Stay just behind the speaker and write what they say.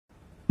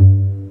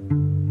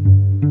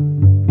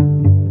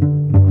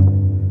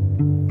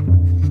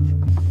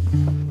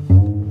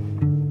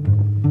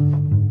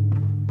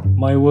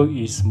My work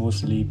is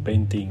mostly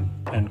painting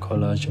and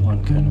collage on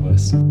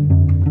canvas.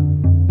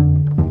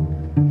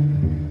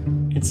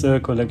 It's a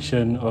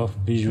collection of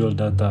visual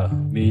data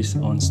based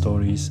on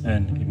stories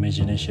and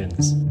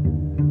imaginations.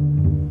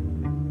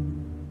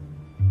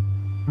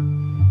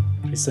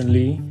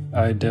 Recently,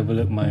 I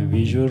developed my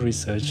visual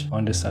research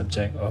on the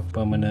subject of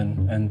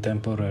permanent and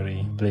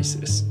temporary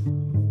places.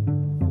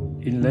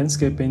 In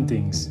landscape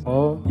paintings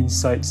or in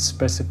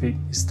site-specific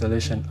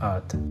installation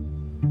art.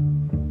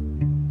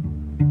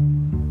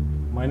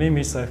 My name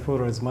is Saiful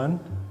Razman.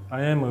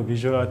 I am a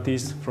visual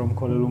artist from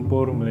Kuala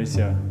Lumpur,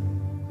 Malaysia.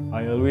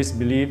 I always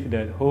believe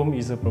that home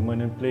is a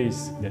permanent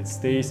place that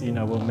stays in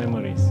our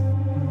memories.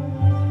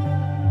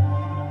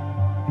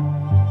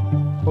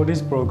 For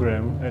this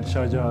program at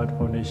Sharjah Art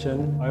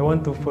Foundation, I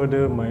want to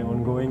further my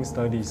ongoing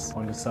studies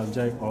on the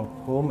subject of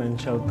home and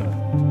shelter.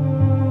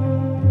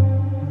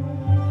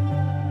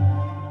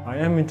 I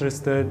am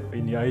interested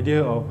in the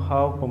idea of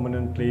how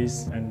permanent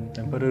place and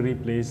temporary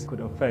place could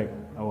affect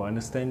our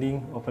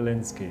understanding of a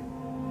landscape.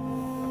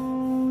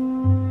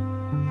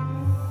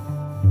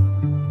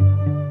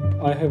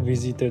 I have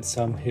visited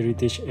some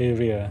heritage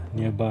area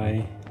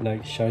nearby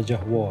like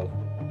Sharjah Wall.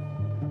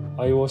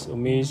 I was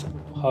amazed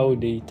how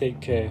they take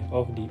care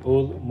of the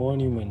old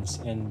monuments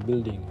and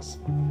buildings.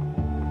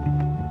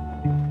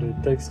 The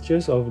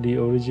textures of the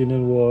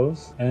original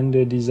walls and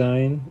the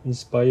design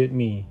inspired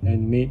me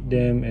and made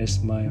them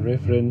as my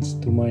reference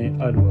to my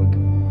artwork.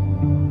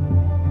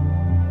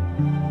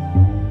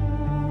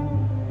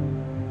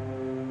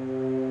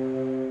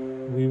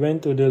 We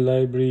went to the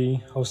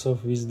library House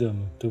of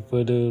Wisdom to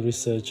further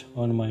research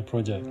on my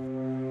project.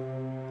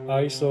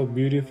 I saw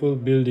beautiful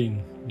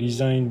building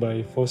designed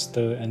by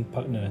Foster and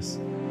Partners.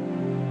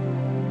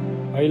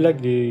 I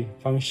like the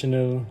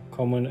functional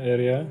common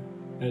area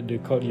at the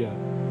courtyard.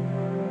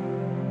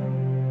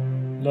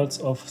 Lots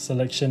of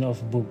selection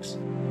of books.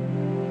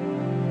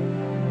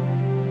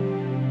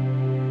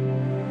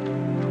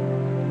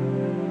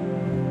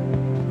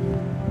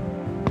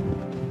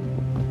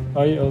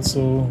 I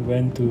also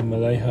went to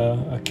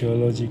Malaiha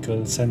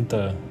Archaeological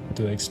Center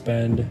to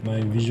expand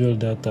my visual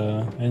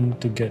data and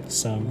to get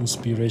some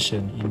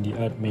inspiration in the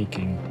art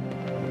making.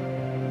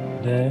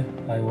 There,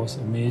 I was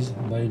amazed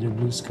by the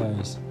blue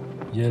skies,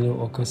 yellow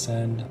ochre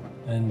sand,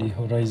 and the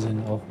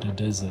horizon of the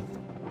desert.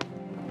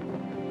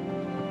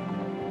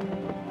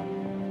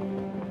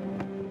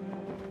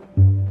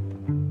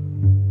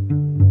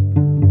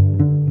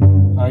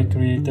 I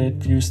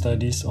created few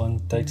studies on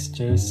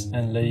textures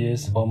and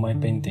layers for my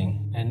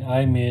painting, and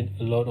I made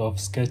a lot of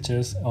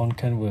sketches on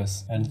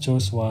canvas and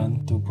chose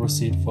one to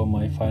proceed for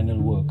my final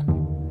work.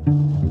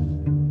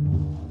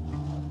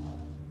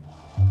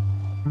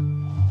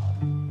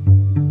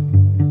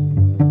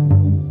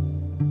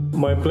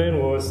 My plan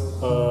was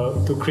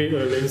to create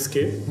a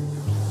landscape.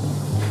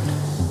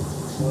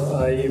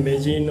 I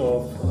imagine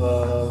of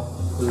a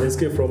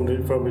landscape from the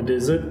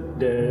desert.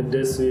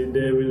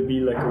 There will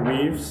be like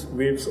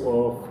waves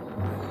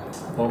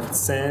of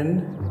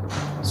sand.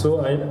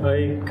 So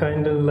I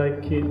kind of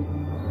like it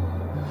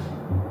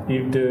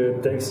if the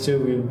texture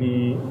will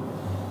be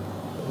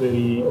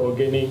very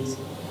organic,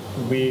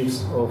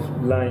 waves of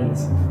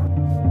lines.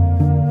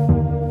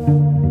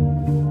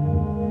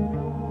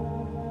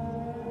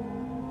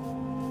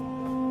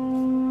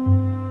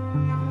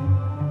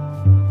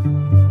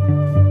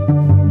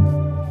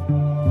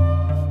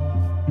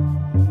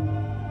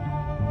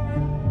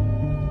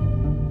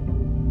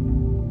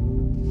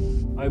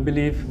 I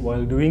believe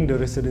while doing the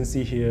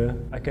residency here,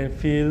 I can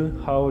feel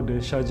how the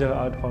Sharjah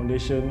Art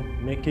Foundation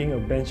making a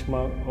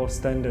benchmark of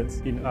standards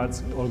in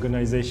arts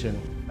organization.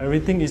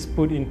 Everything is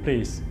put in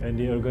place and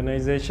the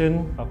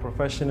organization are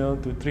professional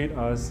to treat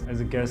us as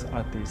a guest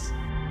artist.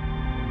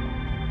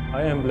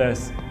 I am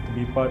blessed to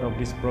be part of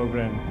this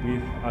program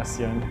with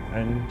ASEAN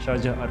and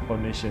Sharjah Art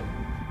Foundation.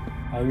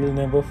 I will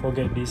never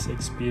forget this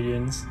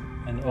experience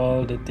and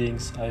all the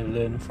things I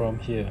learned from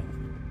here.